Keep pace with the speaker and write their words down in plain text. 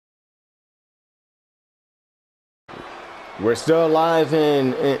We're still alive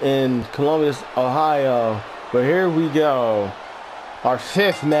in Columbus, Ohio, but here we go. Our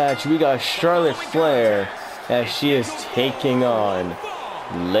fifth match, we got Charlotte Flair as she is taking on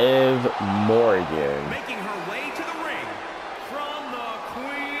Liv Morgan. Making her way to the ring from the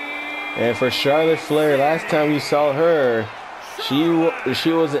Queen. And for Charlotte Flair, last time we saw her, she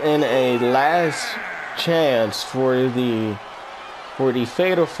was in a last chance for the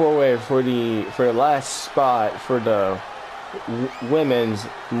fatal four-way for the last spot for the women's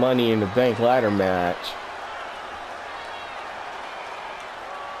Money in the Bank ladder match.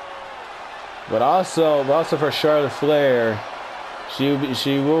 But also for Charlotte Flair, she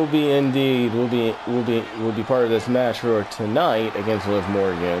will be part of this match for tonight against Liv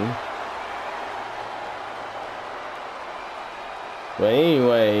Morgan. But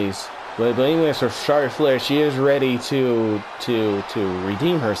anyways, for Charlotte Flair, she is ready to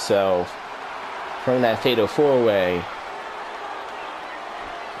redeem herself from that fatal four-way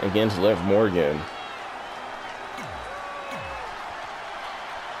against Liv Morgan.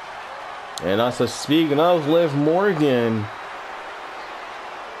 And also, speaking of Liv Morgan,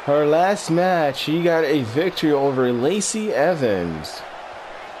 her last match, she got a victory over Lacey Evans.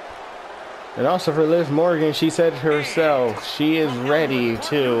 And also for Liv Morgan, she said herself, she is ready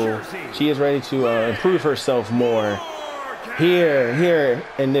to improve herself more here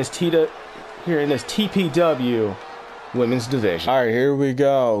in this TPW women's division. All right, here we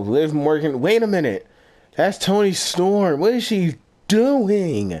go. Liv Morgan. Wait a minute, that's Toni Storm. What is she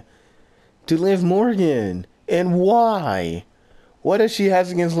doing to Liv Morgan, and why? What does she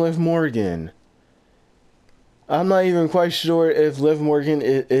have against Liv Morgan? I'm not even quite sure if Liv Morgan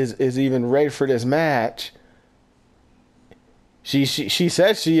is even ready for this match. She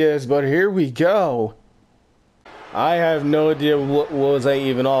says she is, but here we go. I have no idea what was that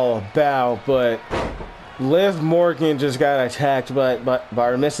even all about, but Liv Morgan just got attacked by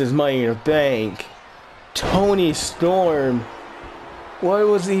our Mrs. Money in the Bank. Toni Storm. What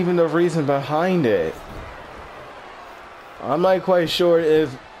was even the reason behind it? I'm not quite sure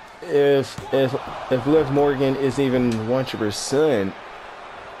if Liv Morgan is even 100%.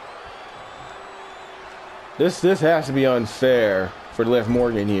 This has to be unfair for Liv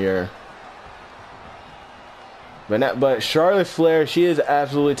Morgan here. But Charlotte Flair, she is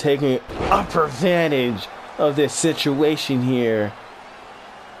absolutely taking upper advantage of this situation here.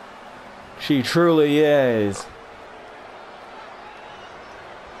 She truly is.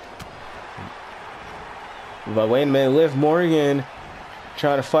 But wait a minute, Liv Morgan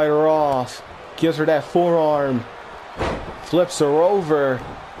trying to fight her off. Gives her that forearm. Flips her over.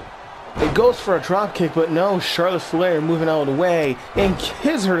 It goes for a drop kick, but no, Charlotte Flair moving out of the way and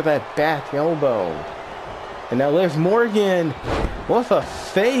gives her that back elbow. And now Liv Morgan with a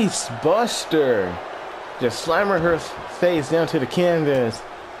face buster. Just slamming her face down to the canvas.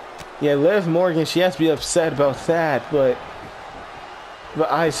 Yeah, Liv Morgan, she has to be upset about that, but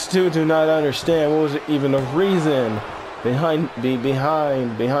I still do not understand what was even the reason behind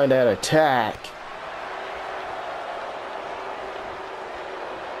that attack.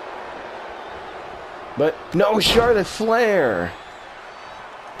 But no, Charlotte Flair.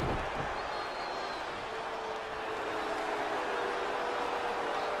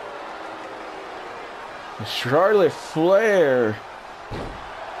 Charlotte Flair.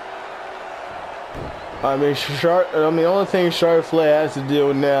 I mean, the only thing Charlotte Flair has to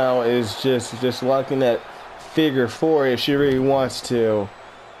do now is just locking that figure four if she really wants to.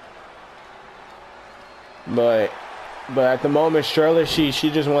 But at the moment, Charlotte, she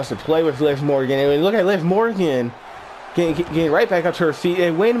just wants to play with Liv Morgan. And look at Liv Morgan getting right back up to her feet.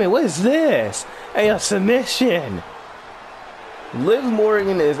 Hey, wait a minute, what is this? Hey, a submission. Liv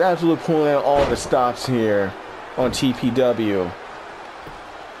Morgan is absolutely pulling out all the stops here on TPW.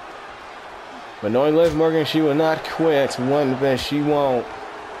 But knowing Liv Morgan, she will not quit. One bit, she won't.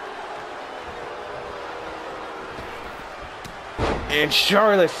 And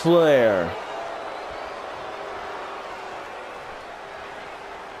Charlotte Flair.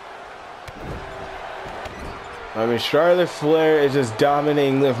 I mean, Charlotte Flair is just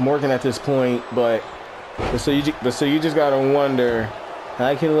dominating Liv Morgan at this point, but so you just gotta wonder,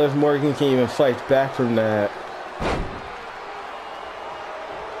 how can Liv Morgan can even fight back from that?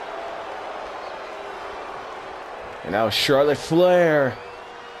 And now Charlotte Flair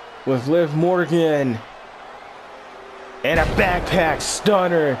with Liv Morgan and a backpack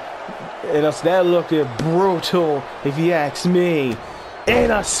stunner. And that looked brutal, if you ask me.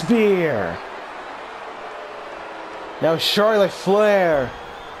 And a spear. Now Charlotte Flair,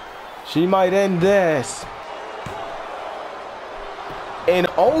 she might end this. And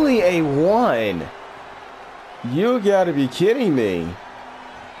only a 1. You gotta be kidding me.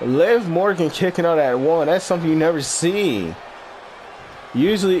 Liv Morgan kicking out at 1. That's something you never see.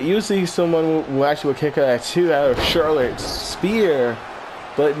 Usually someone will actually kick out at 2 out of Charlotte's spear.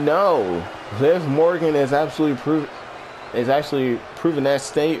 But no. Liv Morgan is actually proving that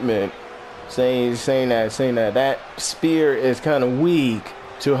statement. Saying that spear is kind of weak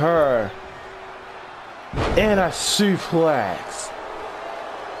to her. And a suplex.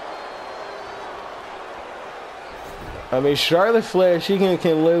 I mean, Charlotte Flair, she can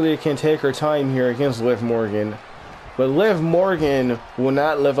literally take her time here against Liv Morgan. But Liv Morgan will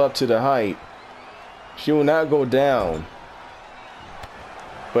not live up to the hype. She will not go down.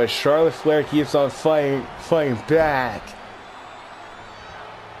 But Charlotte Flair keeps on fighting back.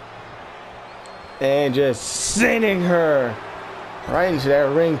 And just sending her right into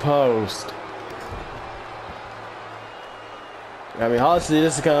that ring post. I mean, honestly,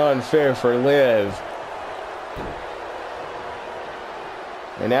 this is kind of unfair for Liv.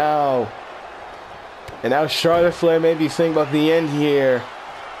 And now Charlotte Flair may be thinking about the end here.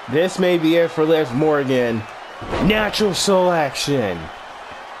 This may be it for Liv Morgan. Natural selection.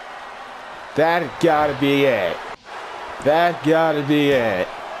 That gotta be it. That gotta be it.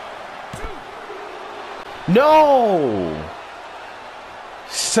 No!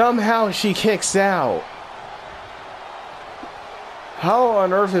 Somehow she kicks out. How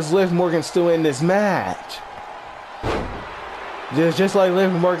on earth is Liv Morgan still in this match? Just like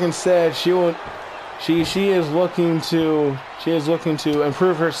Liv Morgan said, she is looking to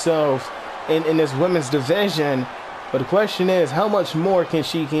improve herself in this women's division. But the question is, how much more can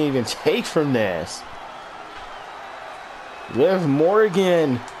she even take from this? Liv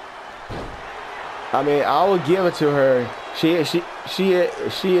Morgan, I mean, I will give it to her. She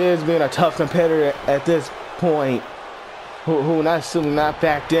is being a tough competitor at this point. Who will not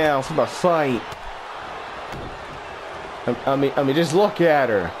back down from a fight. I mean, just look at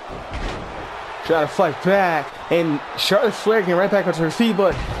her. Trying to fight back, and Charlotte Flair getting right back onto her feet,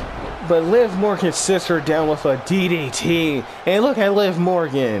 but Liv Morgan sits her down with a DDT. And look at Liv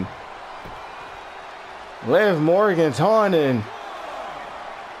Morgan. Liv Morgan taunting.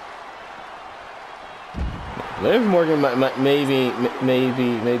 Liv Morgan might maybe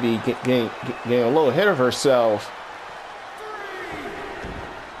getting a little ahead of herself.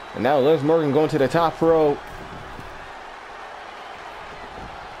 And now Liv Morgan going to the top rope.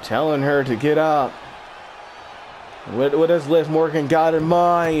 Telling her to get up. What does Liv Morgan got in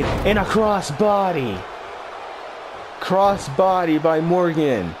mind? And a crossbody. Crossbody by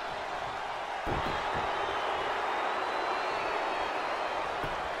Morgan.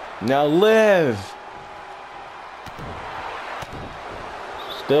 Now Liv.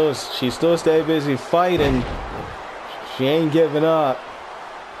 She still stay busy fighting. She ain't giving up.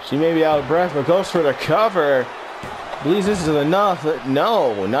 She may be out of breath, but goes for the cover. Believes this is enough.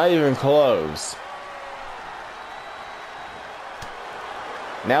 No, not even close.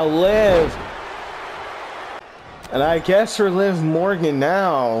 Now Liv. And I guess for Liv Morgan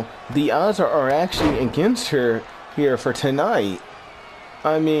now, the odds are actually against her here for tonight.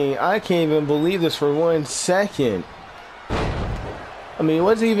 I mean, I can't even believe this for 1 second. I mean,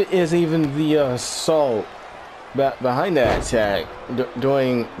 what is even the assault behind that attack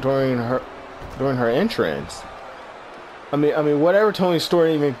during her entrance? I mean, whatever Tony Storm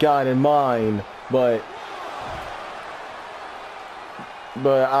even got in mind, but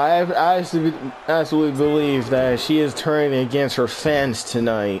I absolutely believe that she is turning against her fans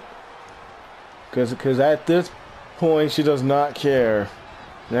tonight, because at this point she does not care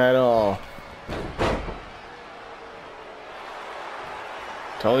at all.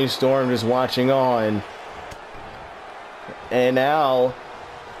 Tony Storm just watching on, and now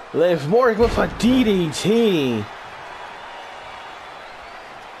Liv Morgan with a DDT.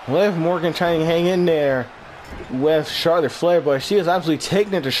 Liv Morgan trying to hang in there with Charlotte Flair, but she is absolutely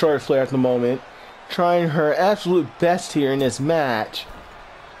taking it to Charlotte Flair at the moment, trying her absolute best here in this match.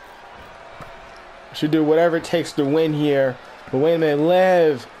 She'll do whatever it takes to win here. But wait a minute,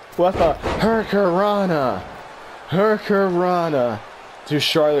 Liv with a Hurricanrana to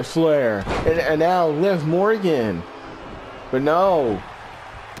Charlotte Flair, and now Liv Morgan, but no,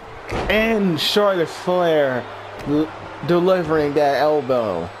 and Charlotte Flair delivering that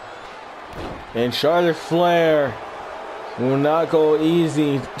elbow. And Charlotte Flair will not go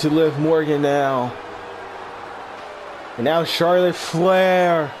easy to Liv Morgan now. And now Charlotte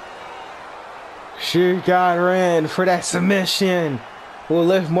Flair, she got her in for that submission. Will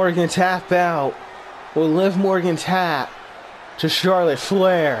Liv Morgan tap out? Will Liv Morgan tap to Charlotte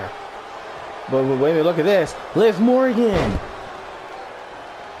Flair? But wait a minute, look at this. Liv Morgan.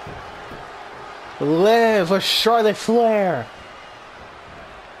 Liv with Charlotte Flair.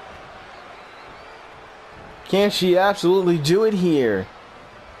 Can she absolutely do it here?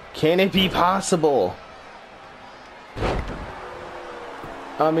 Can it be possible?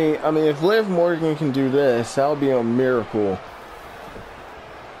 I mean, if Liv Morgan can do this, that'll be a miracle.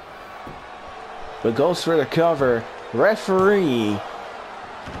 But goes for the cover. Referee.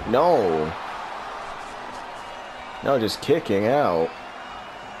 No. No, just kicking out.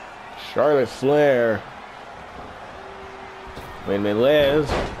 Charlotte Flair. Wait a minute, Liv.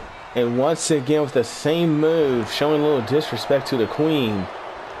 And once again with the same move, showing a little disrespect to the Queen.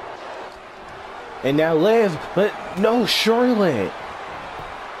 And now Liv, but no, Charlotte.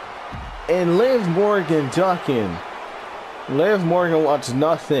 And Liv Morgan ducking. Liv Morgan wants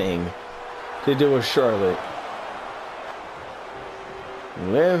nothing to do with Charlotte.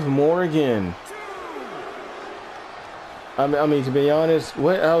 Liv Morgan. I mean, to be honest,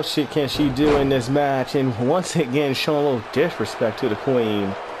 what else can she do in this match? And once again, showing a little disrespect to the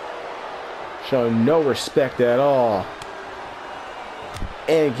Queen. Showing no respect at all.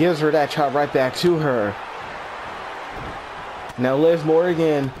 And gives her that chop right back to her. Now Liv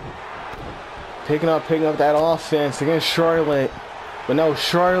Morgan picking up that offense against Charlotte. But no,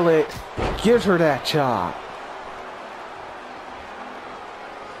 Charlotte gives her that chop.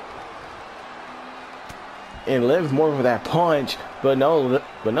 And Liv Morgan with that punch. But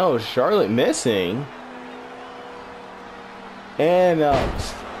no, Charlotte missing. And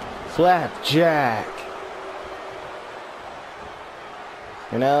flapjack.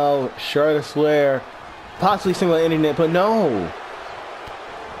 And now Charlotte Flair possibly single ending it, but no.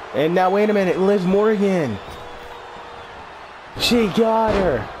 And now wait a minute, Liv Morgan. She got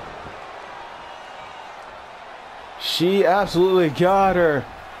her. She absolutely got her.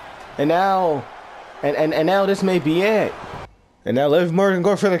 And now and now this may be it. And now Liv Morgan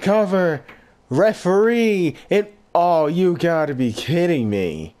going for the cover. Referee. Oh, you gotta be kidding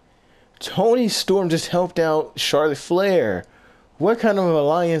me. Toni Storm just helped out Charlotte Flair. What kind of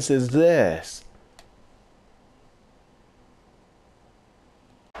alliance is this?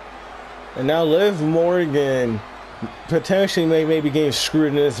 And now Liv Morgan potentially maybe getting screwed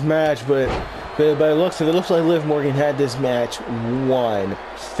in this match, but it looks like Liv Morgan had this match won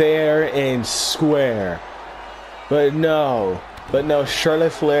fair and square. But no,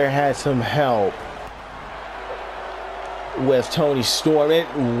 Charlotte Flair had some help with Toni Storm.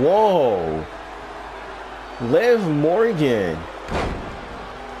 Whoa, Liv Morgan.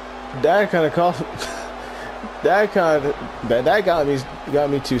 That kind of got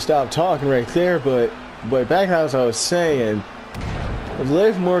me to stop talking right there. But back as I was saying,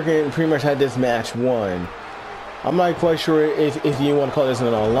 Liv Morgan pretty much had this match won. I'm not quite sure if you want to call this an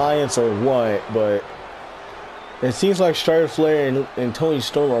alliance or what, but it seems like Charlotte Flair and Toni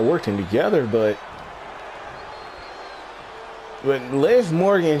Storm are working together. But Liv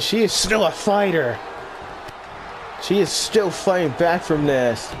Morgan, she is still a fighter. She is still fighting back from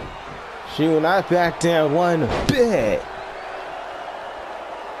this. She will not back down one bit.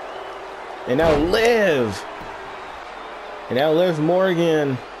 And now Liv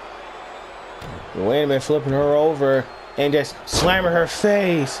Morgan. Wait a minute, flipping her over and just slamming her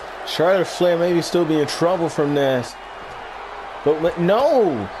face. Charlotte Flair maybe still be in trouble from this. But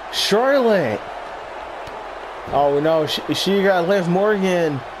no, Charlotte. Oh no, she got Liv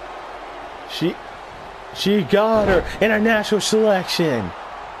Morgan. She got her in a natural selection.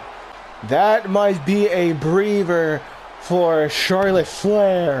 That might be a breather for Charlotte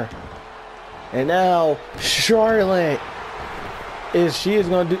Flair. And now Charlotte she's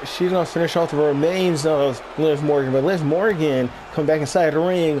gonna finish off the remains of Liv Morgan, but Liv Morgan come back inside the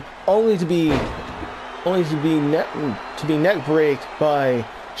ring only to be neck breaked by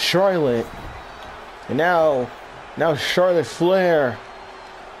Charlotte. And now Charlotte Flair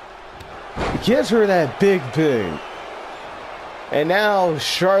gives her that big boot. And now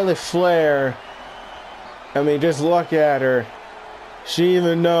Charlotte Flair, I mean, just look at her. She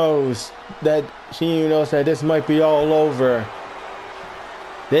even knows that this might be all over.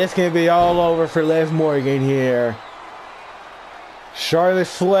 This can be all over for Liv Morgan here. Charlotte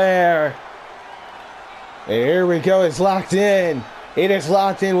Flair. And here we go. It's locked in. It is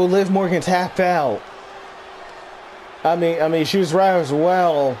locked in. Will Liv Morgan tap out? I mean, she was right as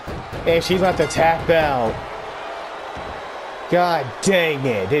well. And she's about to tap out. God dang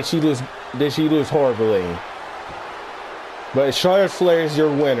it. Did she lose horribly? But Charlotte Flair is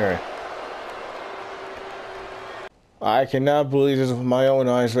your winner. I cannot believe this with my own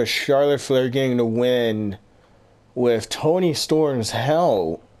eyes, but Charlotte Flair getting the win with Toni Storm's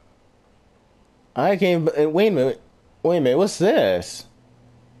help. Wait a minute, what's this?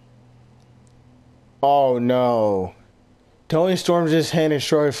 Oh no. Tony Storm just handed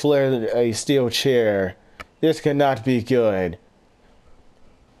Charlotte Flair a steel chair. This cannot be good.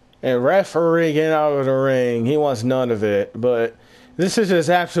 And referee getting out of the ring. He wants none of it. But this is just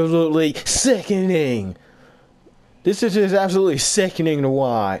absolutely sickening. This is just absolutely sickening to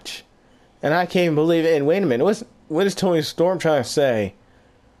watch. And I can't believe it. And wait a minute. What is Tony Storm trying to say?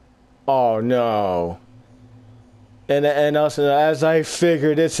 Oh no. And also, as I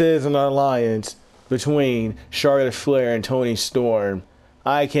figured, this is an alliance between Charlotte Flair and Tony Storm.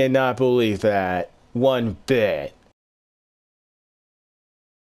 I cannot believe that one bit.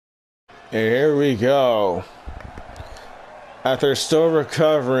 And here we go. After still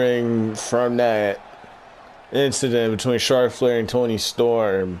recovering from that incident between Charlotte Flair and Tony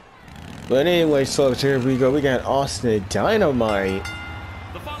Storm. But anyway, so here we go. We got Austin Dynamite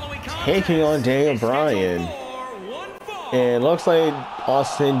taking on Daniel Bryan. And looks like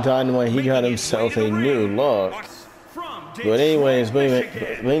Austin Dynamite, he got himself a new look. But anyways,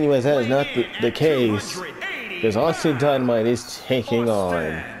 that is not the case. Because Austin Dynamite is taking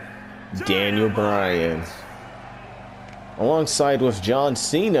on Daniel Bryan. Alongside with John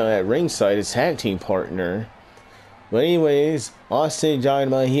Cena at ringside, his tag team partner. But anyways, Austin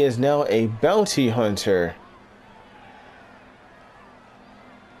Dynamite, he is now a bounty hunter.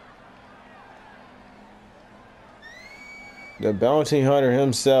 The bounty hunter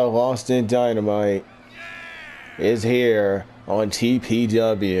himself, Austin Dynamite, is here on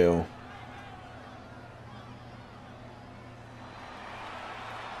TPW.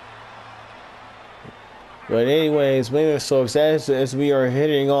 But anyways, folks, as we are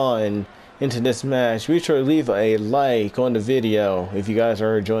heading on into this match, be sure to leave a like on the video if you guys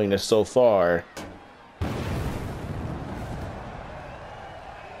are enjoying this so far.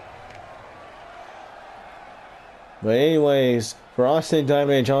 But anyways, for Austin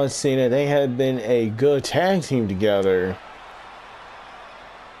Dynamite and John Cena, they have been a good tag team together.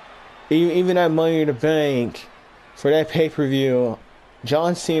 Even at Money in the Bank, for that pay-per-view,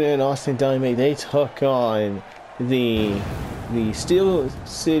 John Cena and Austin Dynamite, they took on the Steel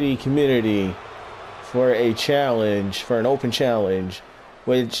City community for a challenge, for an open challenge,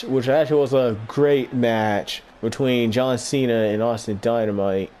 which actually was a great match between John Cena and Austin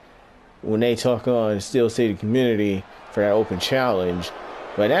Dynamite when they took on Steel City community for that open challenge.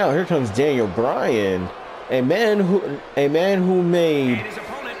 But now here comes Daniel Bryan, a man who made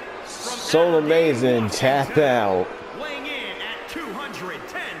so amazing tap out.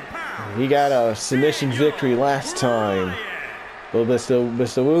 He got a submission victory last time. But so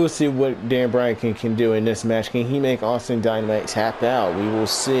we will see what Dan Bryan can do in this match. Can he make Austin Dynamite tap out? We will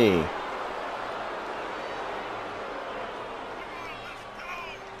see.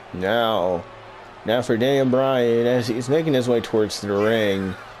 Now for Daniel Bryan, as he's making his way towards the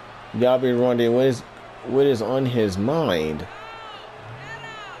ring, you gotta be wondering what is on his mind.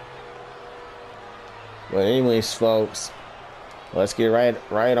 But anyways, folks, let's get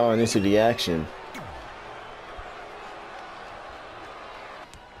right on into the action.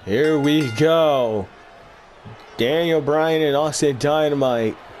 Here we go. Daniel Bryan and Austin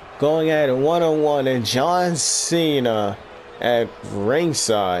Dynamite going at it one-on-one, and John Cena at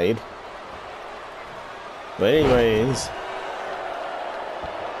ringside. But anyways,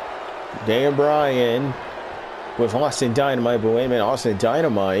 Daniel Bryan with Austin Dynamite. But wait a minute, Austin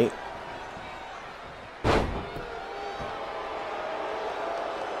Dynamite.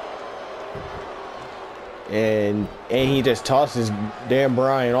 And he just tosses Dan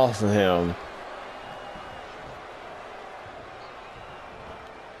Bryan off of him.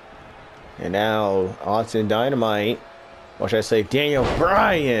 And now Austin Dynamite, or should I say Daniel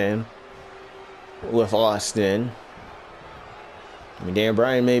Bryan, with Austin. I mean, Dan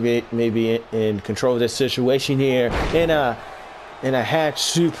Bryan may be in control of this situation here. In a hatch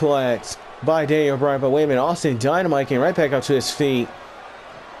suplex by Daniel Bryan. But wait a minute, Austin Dynamite came right back up to his feet.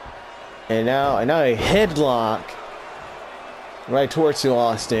 And now a headlock right towards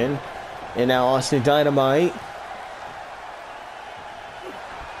Austin. And now Austin Dynamite.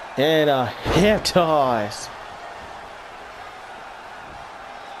 And a hip toss.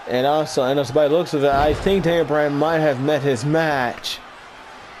 And also by the looks of it, I think Daniel Bryan might have met his match.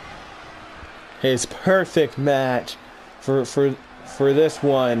 His perfect match for this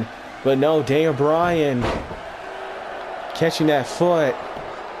one. But no, Daniel Bryan catching that foot.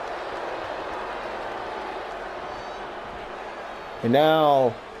 And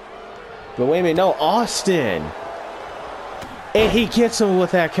now, but wait a minute, no, Austin. And he gets him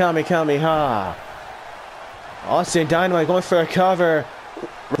with that Kamehameha. Austin Dynamite going for a cover.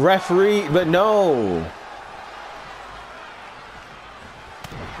 Referee, but no.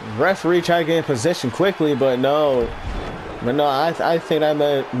 Referee tried to get in position quickly, but no. But no, I think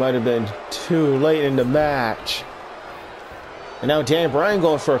that might have been too late in the match. And now Daniel Bryan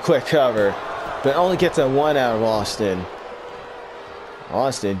going for a quick cover, but only gets a 1 out of Austin.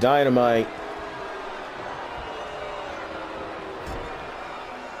 Austin Dynamite.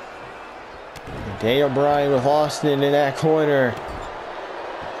 Daniel Bryan with Austin in that corner.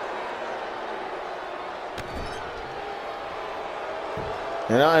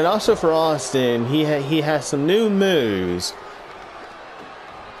 And also for Austin, he has some new moves,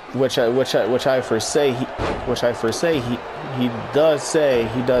 which I foresee he does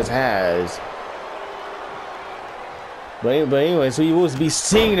has. But anyways, we will be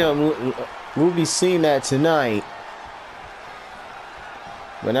seeing him. We'll be seeing that tonight.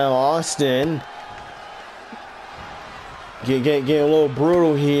 But now Austin getting a little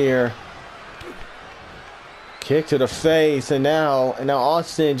brutal here. Kick to the face, and now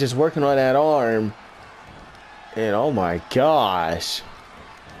Austin just working on that arm. And oh my gosh.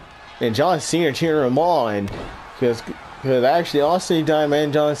 And John Cena cheering him on. Because actually Austin Dynamite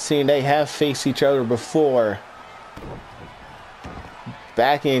and John Cena, they have faced each other before.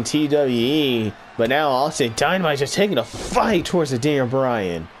 Back in TWE. But now Austin Dynamite just taking a fight towards the Daniel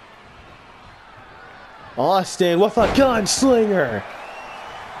Bryan. Austin with a gunslinger.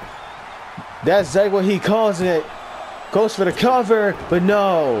 That's exactly what he calls it. Goes for the cover, but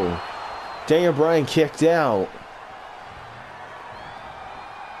no. Daniel Bryan kicked out.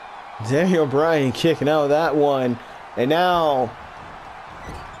 Daniel Bryan kicking out of that one. And now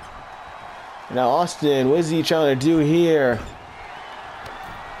Austin, what is he trying to do here?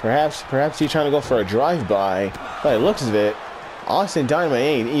 Perhaps he's trying to go for a drive-by. By the looks of it, Austin Dynamite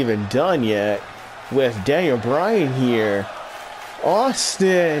ain't even done yet with Daniel Bryan here.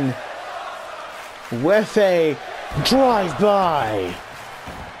 Austin with a drive-by.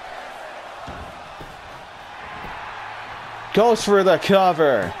 Goes for the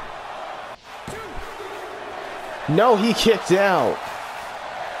cover. No, he kicked out.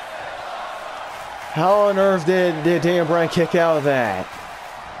 How on earth did Daniel Bryan kick out of that?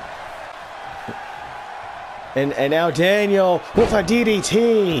 And now Daniel with a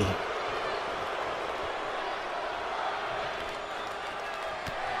DDT.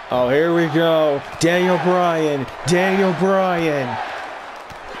 Oh, here we go. Daniel Bryan.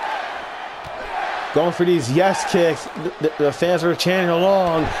 Going for these yes kicks. The fans are chanting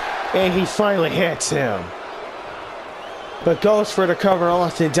along. And he finally hits him. But goes for the cover.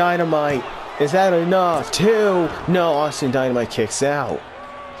 Austin Dynamite. Is that enough? 2. No, Austin Dynamite kicks out.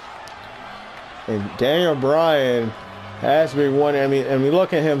 And Daniel Bryan has been one. I mean,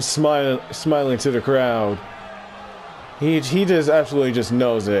 look at him smiling to the crowd. He just absolutely just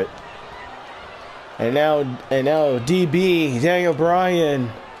knows it. And now DB Daniel Bryan.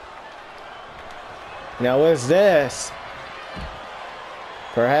 Now what's this?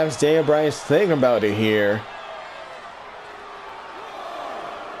 Perhaps Daniel Bryan's thinking about it here.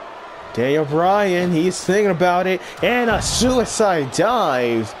 Daniel Bryan, he's thinking about it, and a suicide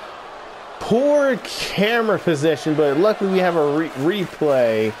dive. Poor camera position, but luckily we have a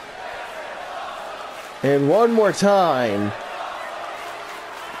replay. And one more time.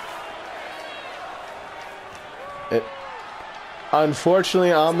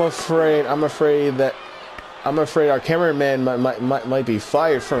 Unfortunately, I'm afraid our cameraman might be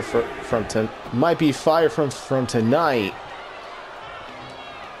fired from tonight.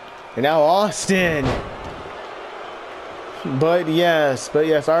 And now Austin. But yes,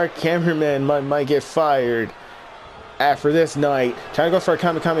 our cameraman might get fired after this night. Trying to go for a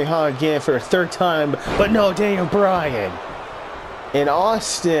Kamehameha again for the 3rd time, but no, Daniel Bryan. And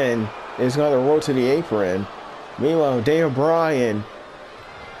Austin is going to roll to the apron. Meanwhile, Daniel Bryan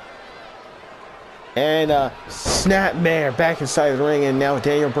and Snapmare back inside the ring, and now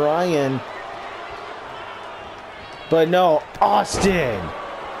Daniel Bryan. But no, Austin.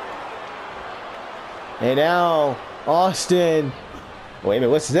 And now Austin. Wait a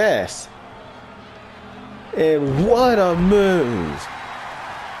minute, what's this? And what a move.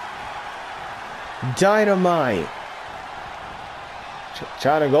 Dynamite.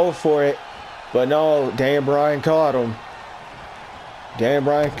 Trying to go for it. But no, Daniel Bryan caught him. Daniel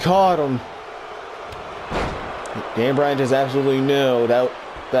Bryan just absolutely knew that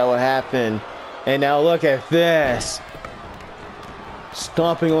would happen. And now look at this.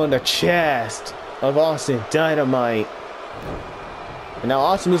 Stomping on the chest of Austin Dynamite. And now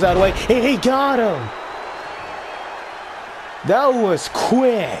Austin moves out of the way. And he got him. That was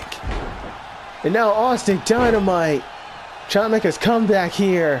quick. And now Austin Dynamite trying to make his comeback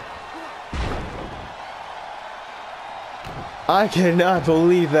here. I cannot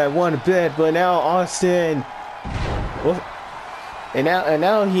believe that one bit, but now Austin, and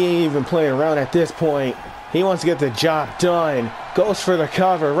now he ain't even playing around at this point. He wants to get the job done. Goes for the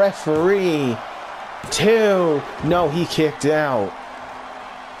cover. Referee. 2. No, he kicked out.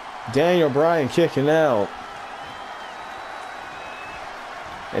 Daniel Bryan kicking out.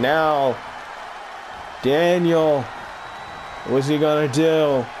 And now Daniel, what's he gonna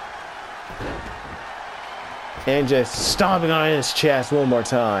do? And just stomping on his chest one more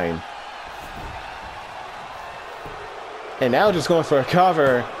time. And now just going for a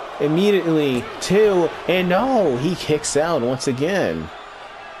cover. Immediately 2. And no, he kicks out once again.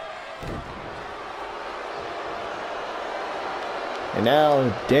 And now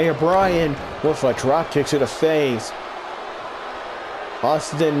Daniel Bryan with a drop kick to the face.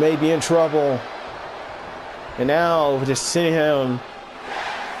 Austin may be in trouble. And now just seeing him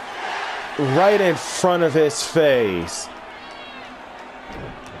right in front of his face.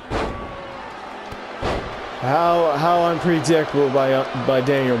 How unpredictable by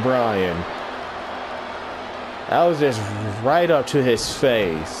Daniel Bryan. That was just right up to his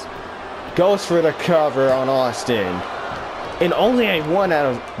face. Goes for the cover on Austin. And only a 1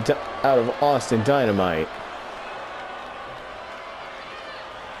 out of Austin Dynamite.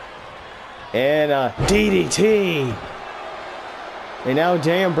 And DDT. And now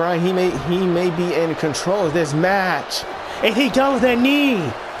Daniel Bryan, he may be in control of this match. And he goes that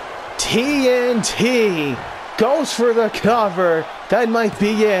knee. TNT goes for the cover. That might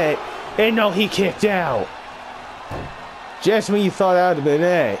be it. And no, he kicked out. Just when you thought that would have been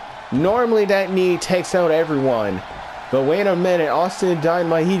it. Normally that knee takes out everyone. But wait a minute, Austin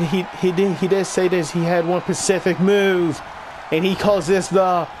Dynamite, he did say this. He had one specific move. And he calls this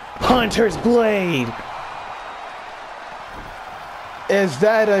the Hunter's Blade. Is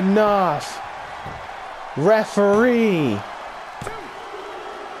that enough? Referee.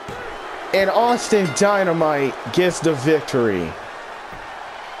 And Austin Dynamite gets the victory.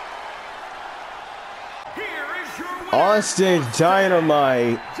 Austin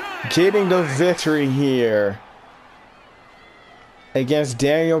Dynamite getting the victory here against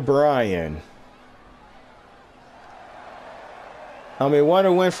Daniel Bryan. I mean, what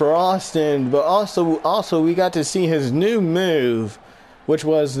a win for Austin, but also we got to see his new move, which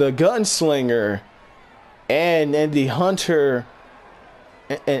was the Gunslinger and the Hunter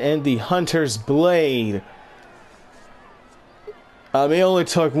and the Hunter's Blade. It only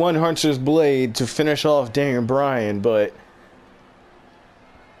took one Hunter's Blade to finish off Daniel Bryan, but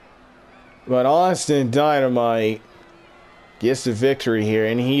Austin Dynamite gets the victory here,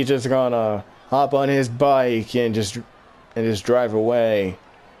 and he's just gonna hop on his bike and just drive away.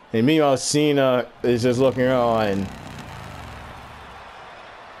 And meanwhile, Cena is just looking on.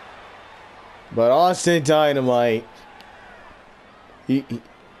 But Austin Dynamite,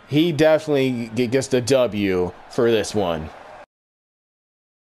 he definitely gets the W for this one.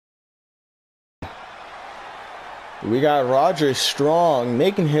 We got Roderick Strong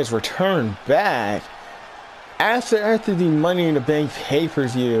making his return back after the Money in the Bank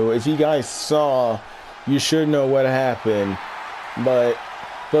pay-per-view. If you guys saw, you should know what happened. But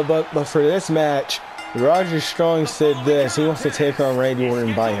for this match, Roderick Strong said this: he wants to take on Randy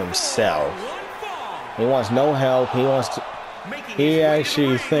Orton by himself. He wants no help. He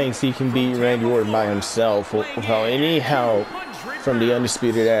actually thinks he can beat Randy Orton by himself without any help from the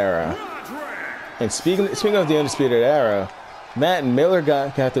Undisputed Era. And speaking of the Undisputed Era, Matt Miller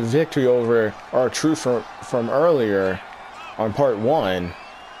got the victory over R-Truth from earlier on part 1.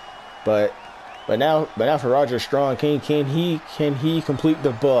 But now for Roger Strong, can he complete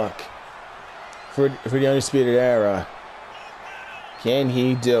the book for the Undisputed Era? Can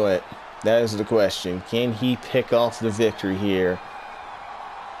he do it? That is the question. Can he pick off the victory here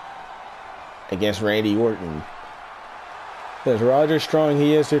against Randy Orton? Because Roger Strong,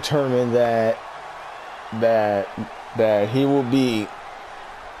 he is determined that he will beat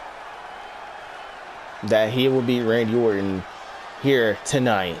Randy Orton here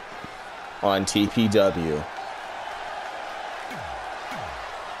tonight on TPW.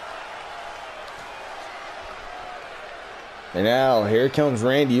 And now here comes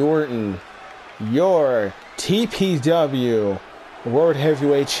Randy Orton, your TPW World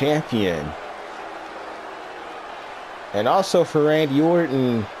Heavyweight Champion. And also for Randy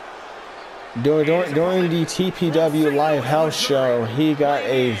Orton, during the TPW Live House Show, he got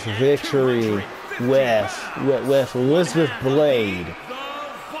a victory with Elizabeth Blade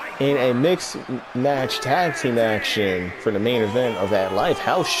in a mixed match tag team action for the main event of that Live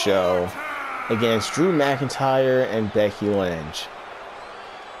House Show against Drew McIntyre and Becky Lynch.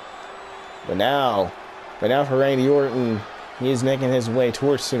 But now for Randy Orton, He's making his way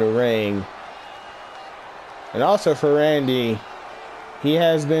towards to the ring. And also for Randy, he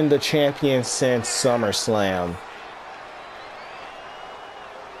has been the champion since SummerSlam.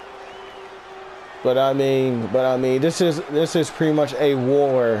 But I mean, this is pretty much a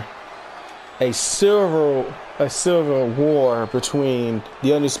war, a civil war between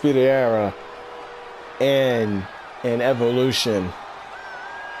the Undisputed Era and Evolution.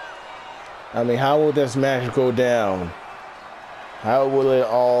 I mean, how will this match go down? How will it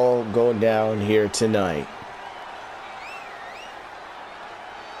all go down here tonight?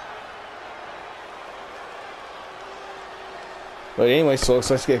 But anyway, so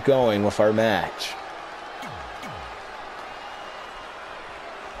let's get going with our match.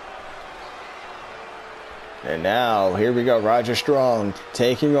 And now, here we go, Roger Strong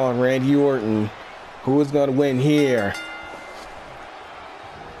taking on Randy Orton. Who is going to win here?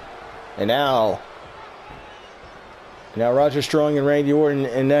 And now Roger Strong and Randy Orton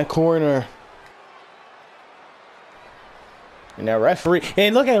in that corner. And now referee,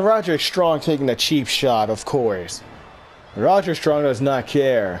 and look at Roger Strong taking a cheap shot, of course. Roger Strong does not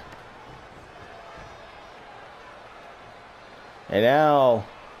care. And now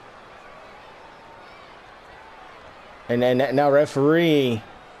referee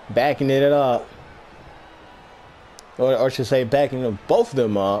backing it up. Or I should say backing them, both of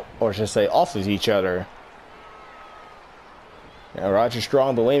them up, or I should say off of each other. Now Roger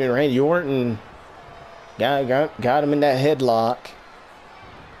Strong, but wait a minute, Randy Orton got him in that headlock.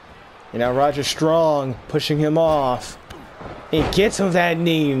 And now Roger Strong pushing him off. He gets him that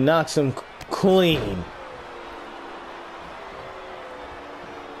knee, knocks him clean.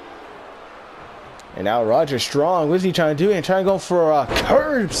 And now Roger Strong, what is he trying to do? He's trying to go for a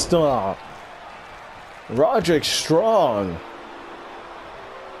curb stomp. Roderick Strong.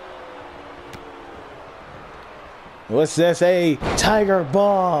 What's this? A Tiger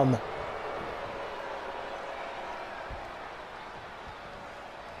Bomb.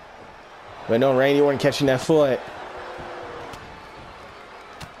 But no, Randy Orton catching that foot.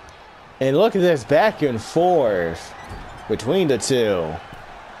 And look at this back and forth between the two.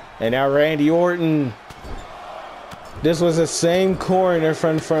 And now Randy Orton. This was the same corner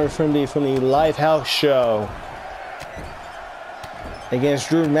from the Lifehouse show against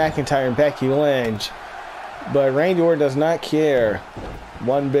Drew McIntyre and Becky Lynch. But Randy Orton does not care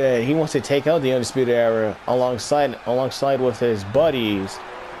one bit. He wants to take out the Undisputed Era alongside with his buddies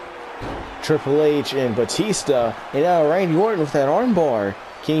Triple H and Batista. And now Randy Orton with that armbar.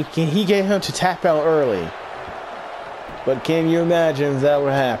 Can he get him to tap out early? But can you imagine if that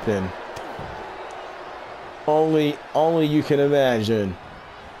would happen? Only you can imagine.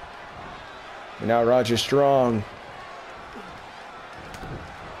 And now Roger Strong.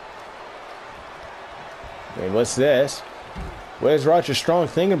 Wait, what's this? What is Roger Strong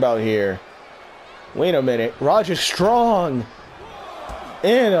thinking about here? Wait a minute. Roger Strong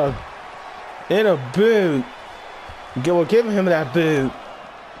in a boot. We'll give him that boot.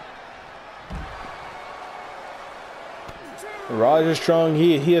 Roger Strong,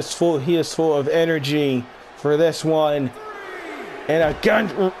 he is full of energy for this one. And a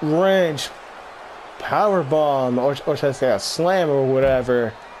gun wrench power bomb, or should I say a slam or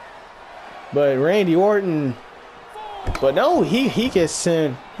whatever. But Randy Orton, but no, he gets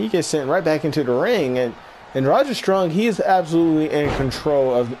sent right back into the ring, and Roger Strong, he is absolutely in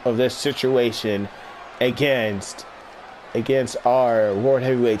control of this situation against our World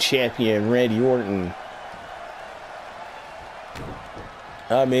Heavyweight Champion Randy Orton.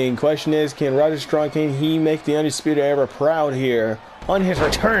 I mean, question is, can Roger Strong, can he make the Undisputed Era proud here on his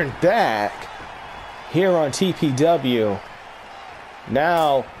return back here on TPW?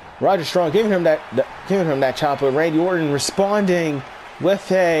 Now, Roger Strong giving him that chop, but Randy Orton responding with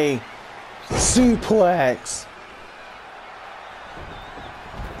a suplex.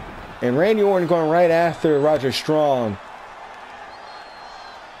 And Randy Orton going right after Roger Strong.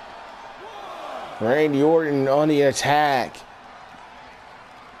 Randy Orton on the attack.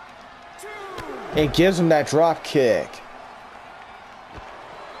 It gives him that drop kick.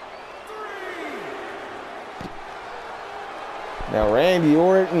 Now Randy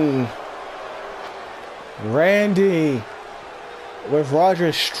Orton. Randy with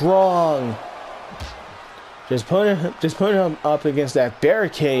Roger Strong. Just putting him up against that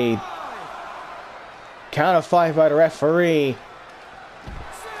barricade. Count of 5 by the referee.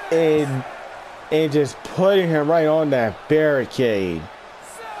 And just putting him right on that barricade.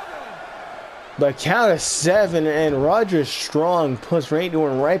 But count of 7, and Roger Strong puts Randy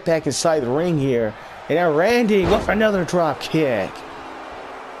Orton right back inside the ring here. And now Randy with another drop kick.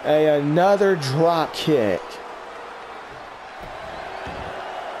 Another drop kick.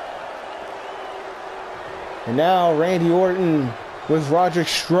 And now Randy Orton with Roderick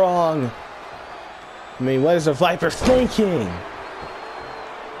Strong. I mean, what is the Viper thinking?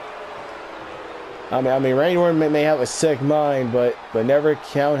 I mean, Randy Orton may have a sick mind, but never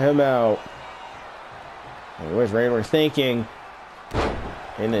count him out. I mean, what's Randy Orton thinking?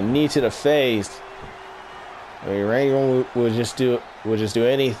 And the knee to the face. I mean, Randy Orton would just do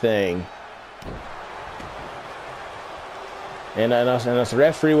anything. And the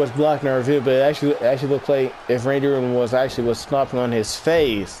referee was blocking our view, but it actually looked like if Randy Orton was stomping on his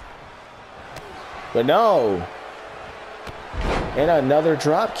face. But no. And another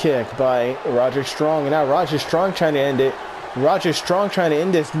drop kick by Roderick Strong. And now Roderick Strong trying to end it. Roderick Strong trying to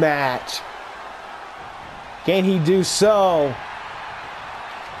end this match. Can he do so?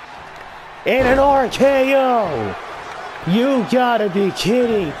 And an RKO. You gotta be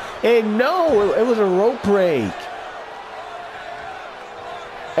kidding. And no, it was a rope break.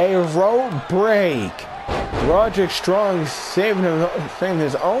 A rope break. Roderick Strong saving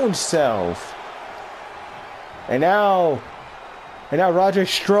his own self. And now Roderick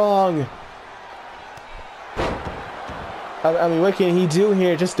Strong. I mean, what can he do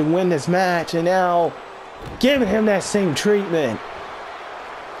here just to win this match? And now giving him that same treatment.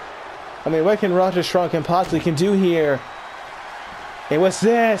 I mean, what can Roderick Strong possibly do here? And what's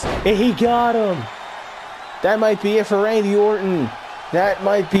this? And he got him. That might be it for Randy Orton. That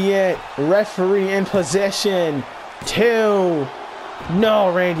might be it. Referee in possession. 2.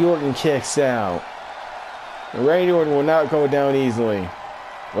 No, Randy Orton kicks out. Randy Orton will not go down easily.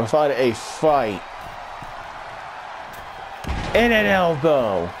 We'll find a fight. And an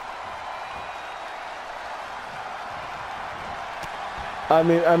elbow. I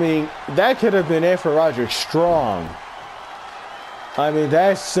mean, that could have been it for Roderick Strong. I mean,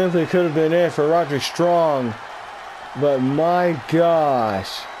 that simply could have been it for Roderick Strong. But my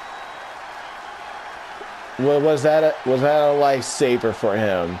gosh. Was that a lifesaver for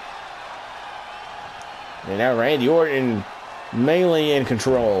him? And now Randy Orton mainly in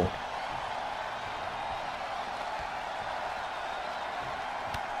control.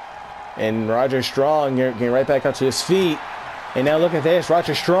 And Roderick Strong getting right back up to his feet. And now look at this,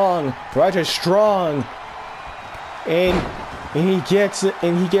 Roderick Strong. And he gets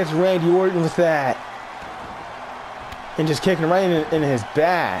Randy Orton with that. And just kicking right in his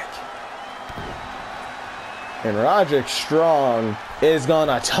back. And Roderick Strong is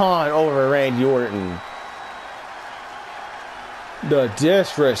gonna taunt over Randy Orton. The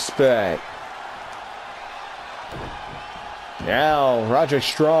disrespect. Now Roderick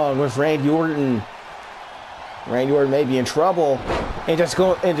Strong with Randy Orton. Randy Orton may be in trouble, and just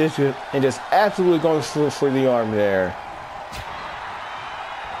absolutely going for the arm there.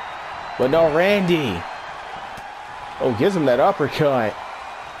 But no, Randy. Oh, gives him that uppercut.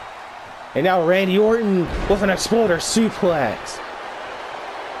 And now Randy Orton with an exploder suplex.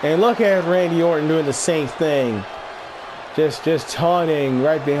 And look at Randy Orton doing the same thing. Just taunting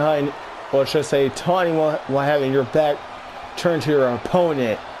right behind, or should I say taunting while having your back turned to your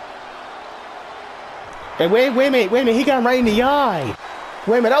opponent. And wait a minute, he got him right in the eye.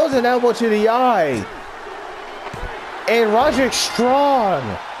 Wait a minute, that was an elbow to the eye. And Roderick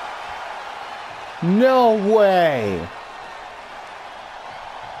Strong. No way.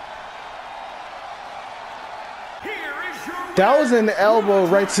 That was an elbow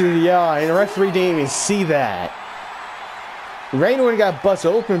right to the eye, and the referee didn't even see that. Randy Orton got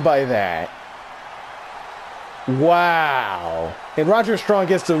busted open by that. Wow. And Roderick Strong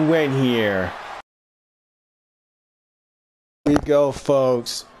gets the win here. Here we go,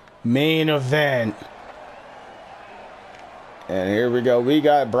 folks. Main event. And here we go. We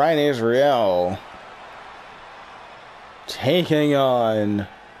got Bryan Israel taking on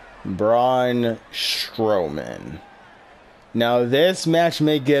Braun Strowman. Now, this match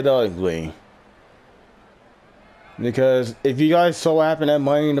may get ugly. Because if you guys saw what happened at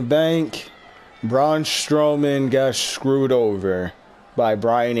Money in the Bank, Braun Strowman got screwed over by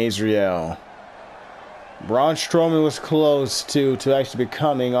Bryan Israel. Braun Strowman was close to actually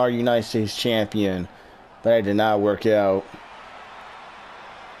becoming our United States champion, but it did not work out.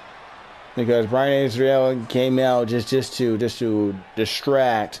 Because Bryan Israel came out just to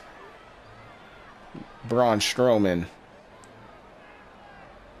distract Braun Strowman.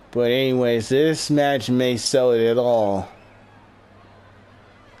 But anyways, this match may sell it at all.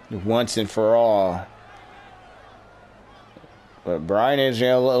 Once and for all. But Bryan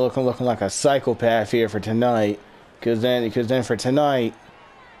Israel looking like a psychopath here for tonight. Because then for tonight,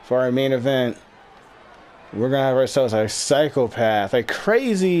 for our main event, we're going to have ourselves a psychopath. A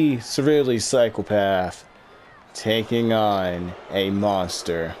crazy, severely psychopath. Taking on a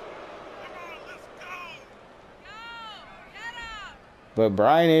monster. But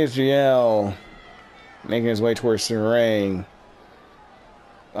Brian Israel making his way towards the ring.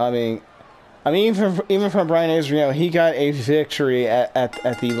 I mean, even from Brian Israel, he got a victory at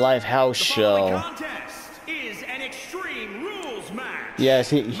the live house show. Is an Extreme Rules match. Yes,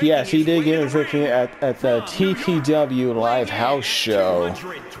 he did get a victory at the TPW live house show.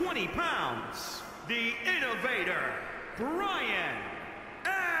 220 pounds, the innovator, Brian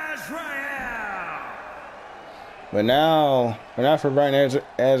Israel. But now for Brian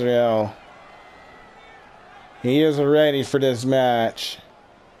Israel, he is ready for this match.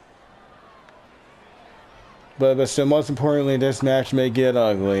 But still, most importantly, this match may get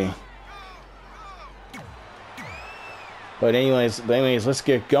ugly. But anyways, let's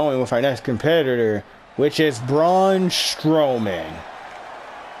get going with our next competitor, which is Braun Strowman.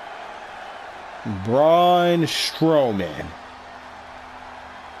 Braun Strowman.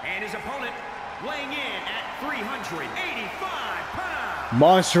 And his opponent weighing in at 385 pounds.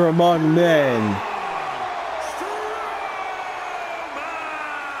 Monster among men.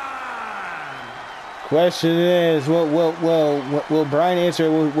 Question is, will Brian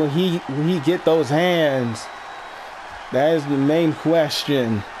Israel, will he get those hands? That is the main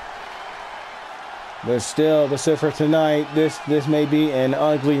question. But still for tonight, this may be an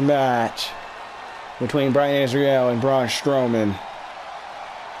ugly match between Brian Israel and Braun Strowman.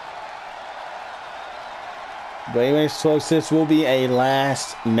 But anyways, folks, this will be a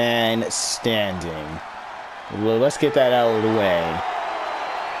last man standing. Well, let's get that out of the way.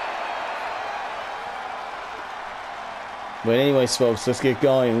 But anyways, folks, let's get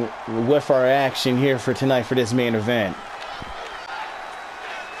going with our action here for tonight for this main event.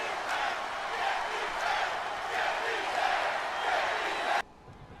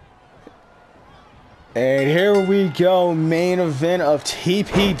 And here we go, main event of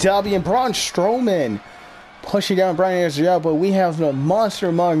TPW, and Braun Strowman pushing down Brian Israel, but we have the monster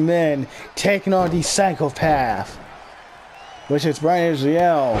among men taking on the psychopath, which is Brian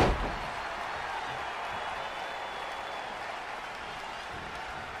Israel.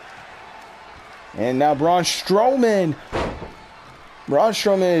 And now Braun Strowman. Braun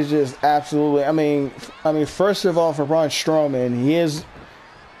Strowman is just absolutely. I mean, first of all, for Braun Strowman, he is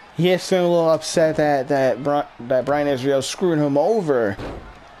feeling a little upset that Brian Israel screwed him over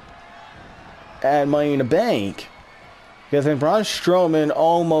at Money in the Bank, because then Braun Strowman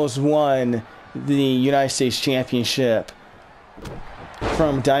almost won the United States Championship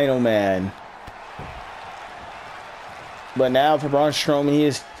from Dino Man. But now for Braun Strowman,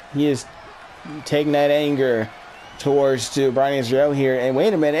 he is taking that anger towards Brian Israel here. And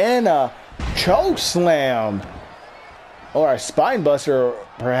wait a minute, and a choke slam, or a spine buster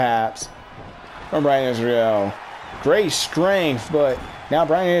perhaps, from Brian Israel. Great strength, but now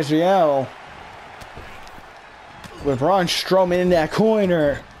Brian Israel with Braun Strowman in that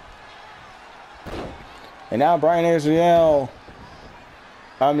corner. And now Brian Israel,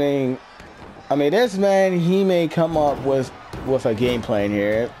 I mean this man, he may come up with a game plan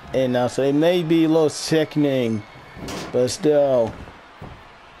here, and so it may be a little sickening, but still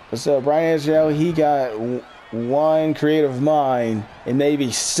Brian Israel, he got one creative mind. It may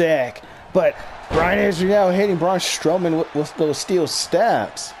be sick, but Brian Israel hitting Braun Strowman with those steel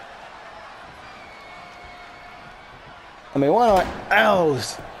steps. I mean, what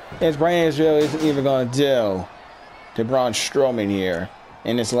else is Brian Israel isn't even going to do to Braun Strowman here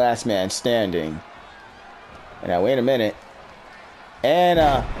in this last man standing? And now, wait a minute. And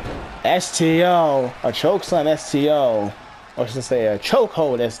STO, a chokeslam STO, or should I say a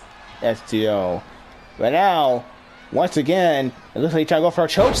chokehold STO. But now, once again, it looks like he's trying to go for a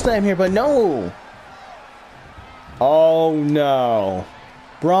chokeslam here, but no. Oh no.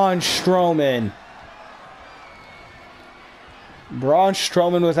 Braun Strowman. Braun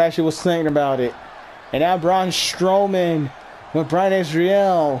Strowman was thinking about it. And now Braun Strowman with Brian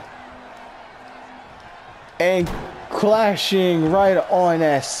Israel. And clashing right on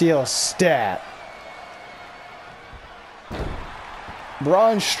that steel step.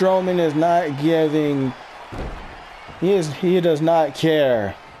 Braun Strowman is not giving. He does not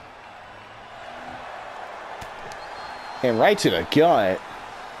care. And right to the gut.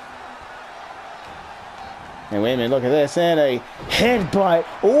 And wait a minute, look at this, and a headbutt.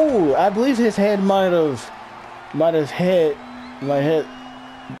 Oh, I believe his head might have hit.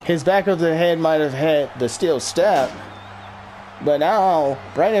 His back of the head might have hit the steel step. But now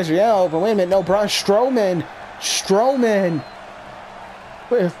Brian Israel. But wait a minute, no, Braun Strowman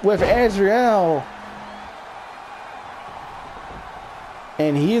with Israel,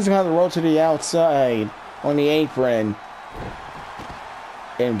 and he's going to roll to the outside on the apron.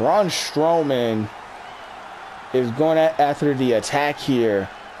 And Braun Strowman is going after the attack here.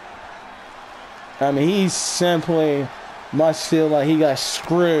 I mean, he simply must feel like he got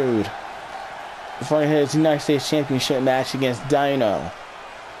screwed for his United States Championship match against Dino.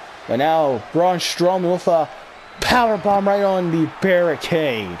 But now Braun Strowman with a power bomb right on the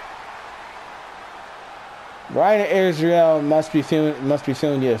barricade. Ryan and Israel must be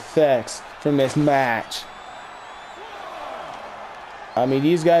feeling the effects from this match. I mean,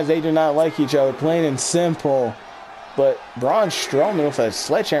 these guys, they do not like each other, plain and simple. But Braun Strowman with a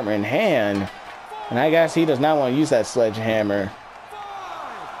sledgehammer in hand, and I guess he does not want to use that sledgehammer.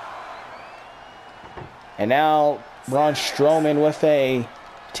 And now Braun Strowman with a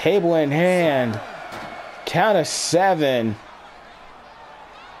table in hand. Count of 7.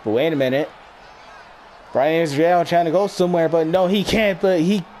 But wait a minute. Brian Israel trying to go somewhere, but no, he can't. But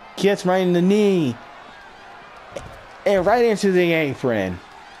he gets right in the knee. And right into the apron.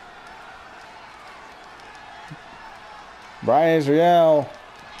 Brian Israel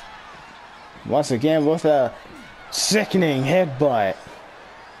once again with a sickening headbutt.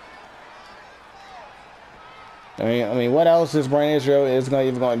 I mean, what else is Brian Israel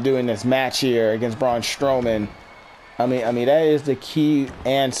even going to do in this match here against Braun Strowman? I mean, that is the key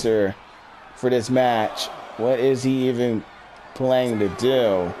answer for this match. What is he even planning to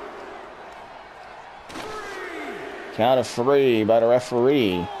do? Count of 3 by the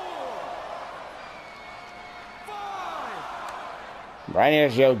referee. Brian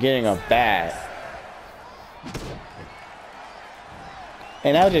Israel getting a bat.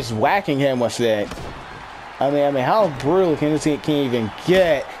 And now just whacking him with it. I mean, how brutal can this can even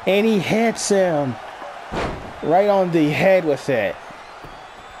get? And he hits him right on the head with it.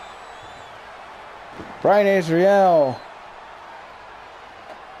 Brian Israel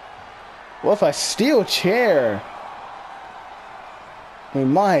with a steel chair. I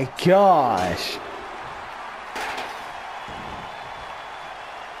mean, my gosh.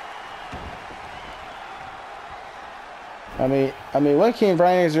 I mean, what can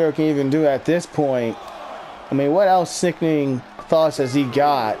Brian Israel can even do at this point? I mean, what else sickening thoughts has he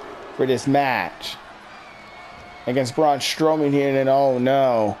got for this match against Braun Strowman here? And then, oh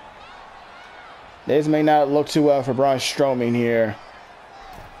no, this may not look too well for Braun Strowman here,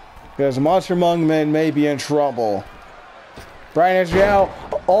 because Monster Among Men may be in trouble. Brian Israel,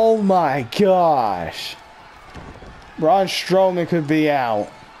 oh my gosh, Braun Strowman could be out.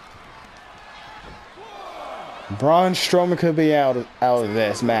 Braun Strowman could be out of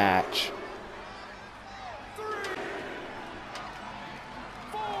this match.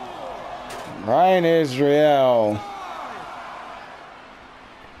 Ryan Israel.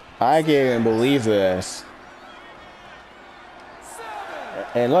 I can't even believe this.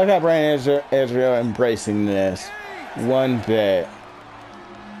 And look at Brian Israel embracing this. One bit.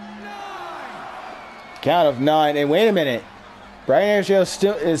 Count of 9. And wait a minute. Brian Israel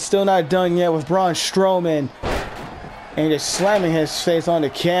is still not done yet with Braun Strowman. And just slamming his face on the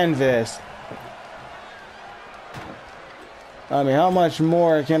canvas. I mean, how much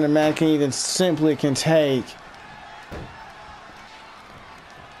more can a man even simply take?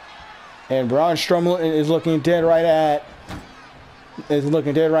 And Braun Strowman is looking dead right at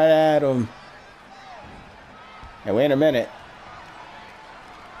him. And wait a minute.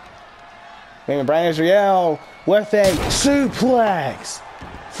 And Brian Israel with a suplex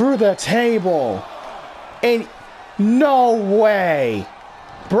through the table. And no way.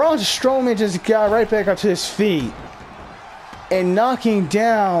 Braun Strowman just got right back up to his feet and knocking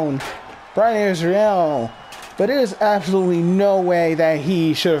down Brian Israel. But there is absolutely no way that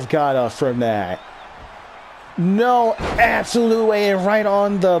he should have got up from that. No absolute way, right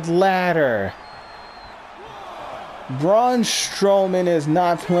on the ladder. Braun Strowman is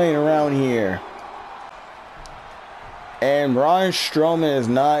not playing around here. And Braun Strowman is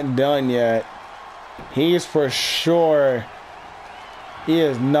not done yet. He's for sure. He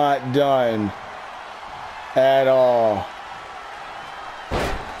is not done at all.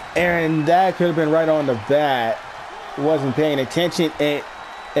 And that could have been right on the bat. Wasn't paying attention.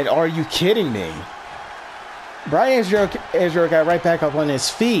 And are you kidding me? Brian Israel got right back up on his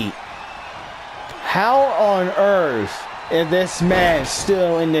feet. How on earth is this man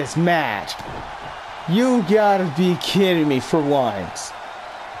still in this match? You gotta be kidding me for once.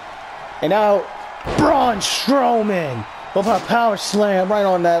 And now Braun Strowman with a power slam right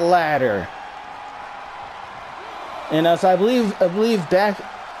on that ladder. And as I believe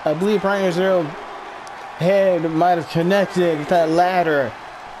Brian Israel's head might have connected with that ladder.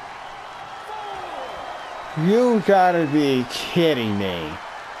 You gotta be kidding me.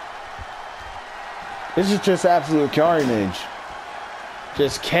 This is just absolute carnage.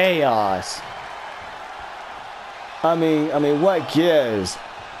 Just chaos. I mean, what gives?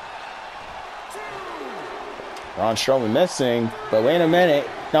 Braun Strowman missing, but wait a minute.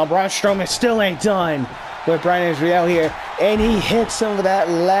 Now Braun Strowman still ain't done with Bryan Israel here, and he hits him with that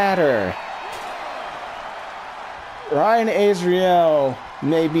ladder. Bryan Israel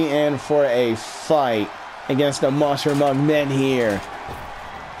may be in for a fight against the Monster Among Men here.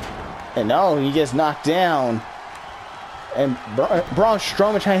 And no, he gets knocked down. And Braun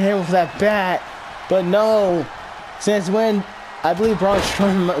Strowman trying to hit him with that bat, but no. Since when? I believe Braun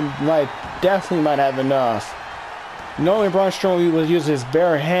Strowman definitely might have enough. Knowing Braun Strowman will use his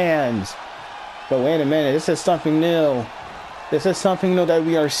bare hands. But wait a minute, this is something new. This is something new that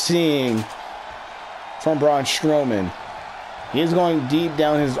we are seeing from Braun Strowman. He's going deep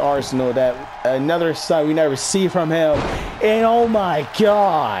down his arsenal, that another side we never see from him. And oh my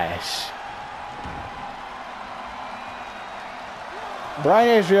gosh.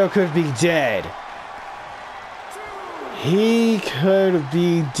 Bryan Israel could be dead. He could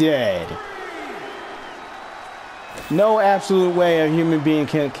be dead. No absolute way a human being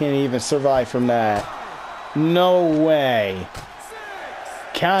can even survive from that. No way.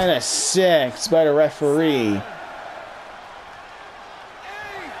 Count of 6 by the referee.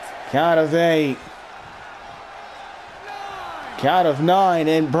 Count of 8. Count of 9.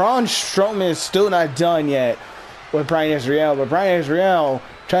 And Braun Strowman is still not done yet with Bryan Israel. But Bryan Israel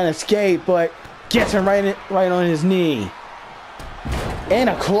trying to escape, but gets him right on his knee. And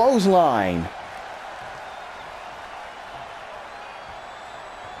a clothesline.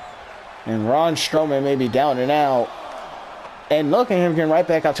 And Braun Strowman may be down and out. And look at him getting right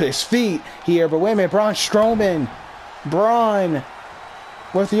back up to his feet here. But wait a minute, Braun Strowman. Braun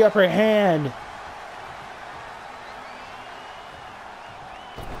with the upper hand.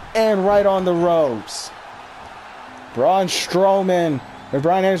 And right on the ropes. Braun Strowman with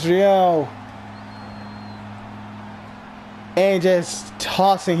Bryan Israel. And just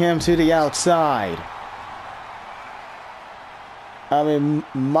tossing him to the outside. I mean,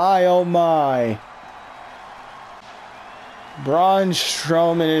 my oh my. Braun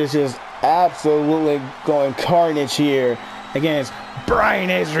Strowman is just absolutely going carnage here against Bryan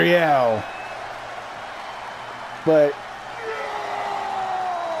Israel. But,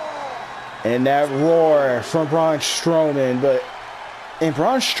 and that roar from Braun Strowman, and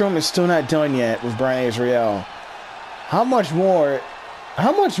Braun Strowman's still not done yet with Bryan Israel. How much more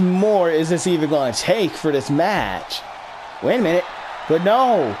is this even going to take for this match? Wait a minute. But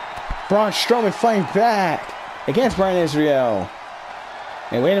no, Braun Strowman fighting back against Bryan Israel.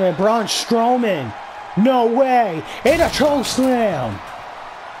 And wait a minute, Braun Strowman. No way. And a choke slam.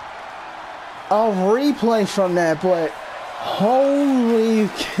 A replay from that, but holy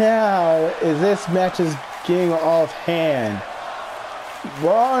cow, is this match is getting off hand.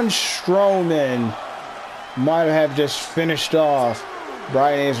 Braun Strowman might have just finished off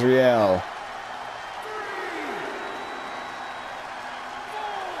Bryan Israel.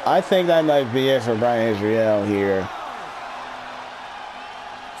 I think that might be it for Bryan Israel here.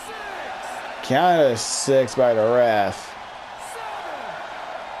 Count of 6 by the ref.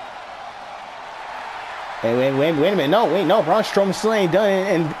 Hey, wait a minute. No, Braun Strowman still ain't done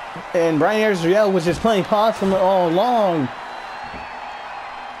it, and Bryan Israel was just playing possum all along.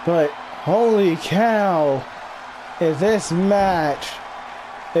 But holy cow, if this match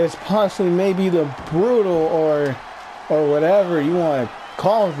is possibly maybe the brutal or whatever you want to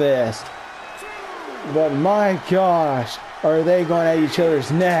call this, but my gosh, are they going at each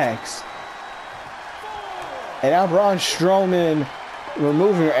other's necks? And now Braun Strowman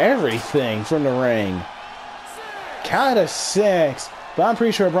removing everything from the ring. Count of 6, but I'm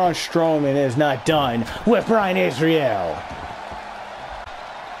pretty sure Braun Strowman is not done with Bryan Israel.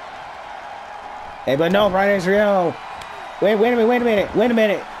 Hey, but no, Bryan Israel. Wait a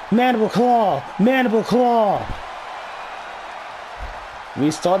minute. Mandible claw. We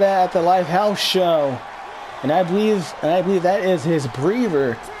saw that at the live house show, and I believe that is his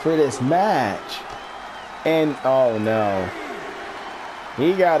breather for this match. And oh no,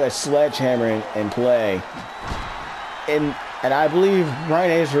 he got a sledgehammer in play, and I believe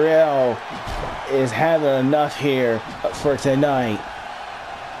Bryan Israel is having enough here for tonight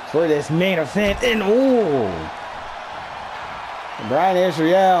for this main event. And ooh, Bryan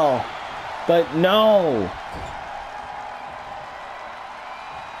Israel, but no.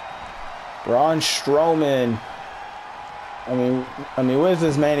 Braun Strowman. I mean, what is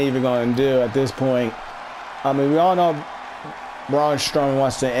this man even going to do at this point? I mean, we all know Braun Strowman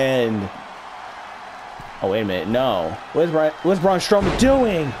wants to end. Oh, wait a minute. No. What's Braun Strowman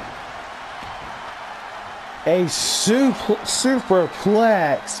doing? A superplex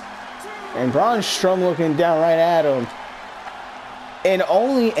And Braun Strowman looking down right at him. And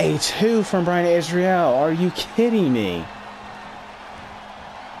only a 2 from Brian Israel. Are you kidding me?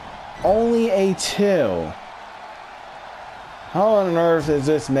 Only a 2. How on earth is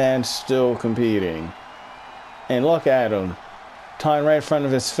this man still competing? And look at him. Tying right in front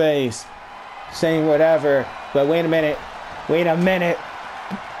of his face. Saying whatever. But wait a minute. Wait a minute.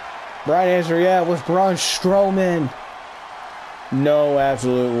 Brian Israel with Braun Strowman. No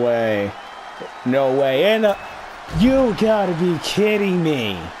absolute way. No way. And you gotta be kidding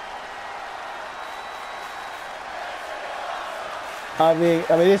me. I mean,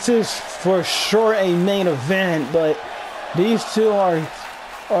 this is for sure a main event, but these two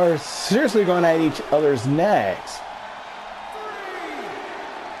are seriously going at each other's necks.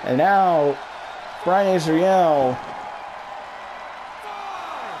 And now, Brian Israel,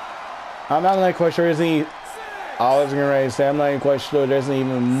 I'm not like quite sure is he. I was getting ready to say I'm not even quite sure there's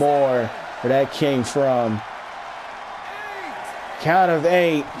even more where that came from. Count of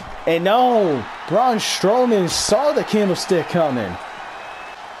 8. And no, Braun Strowman saw the candlestick coming.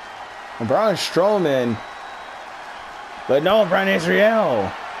 And Braun Strowman, but no, Brian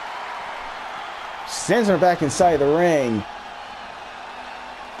Israel sends her back inside the ring.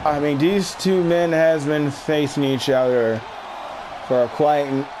 I mean, these two men has been facing each other for quite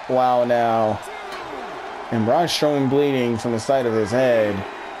a while now. And Braun Strowman bleeding from the side of his head.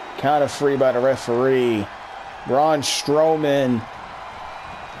 Count of 3 by the referee. Braun Strowman.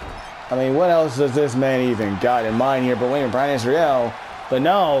 I mean, what else does this man even got in mind here? But wait, Brian Israel. But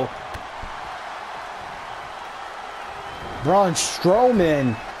no. Braun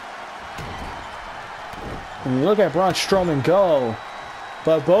Strowman. And you look at Braun Strowman go.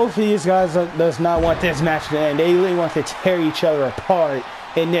 But both of these guys does not want this match to end. They really want to tear each other apart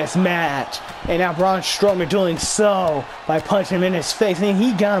in this match. And now Braun Strowman doing so by punching him in his face. And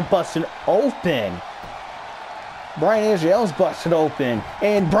he got him busted open. Brian Israel's busted open.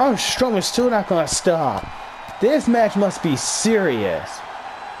 And Braun Strowman's still not going to stop. This match must be serious.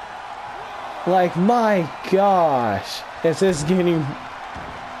 Like, my gosh. Is this getting...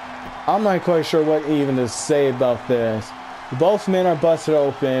 I'm not quite sure what even to say about this. Both men are busted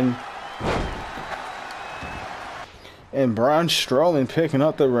open. And Braun Strowman picking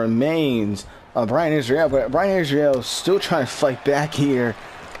up the remains of Brian Israel. But Brian Israel is still trying to fight back here.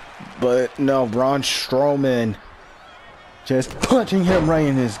 But no, Braun Strowman just punching him right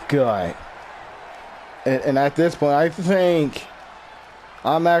in his gut. And at this point,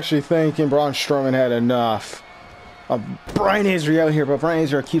 I'm actually thinking Braun Strowman had enough of Brian Israel here. But Brian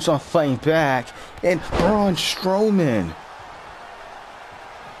Israel keeps on fighting back. And Braun Strowman.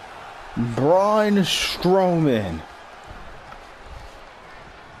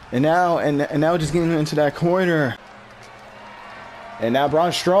 And now just getting into that corner. And now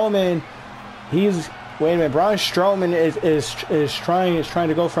Braun Strowman, wait a minute, Braun Strowman is trying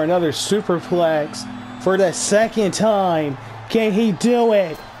to go for another superplex for the second time. Can he do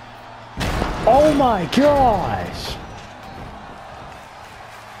it? Oh my gosh.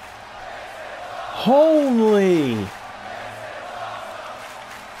 Holy.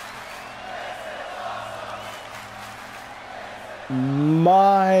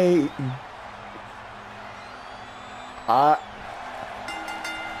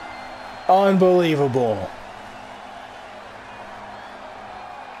 Unbelievable.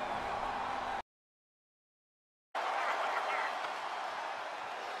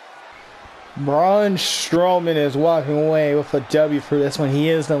 Braun Strowman is walking away with a W for this one. He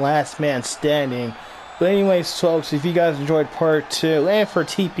is the last man standing. But anyways, folks, if you guys enjoyed part 2 and for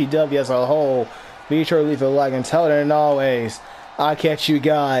TPW as a whole, be sure to leave a like and tell it. And always, I'll catch you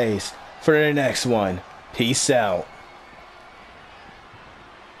guys for the next one. Peace out.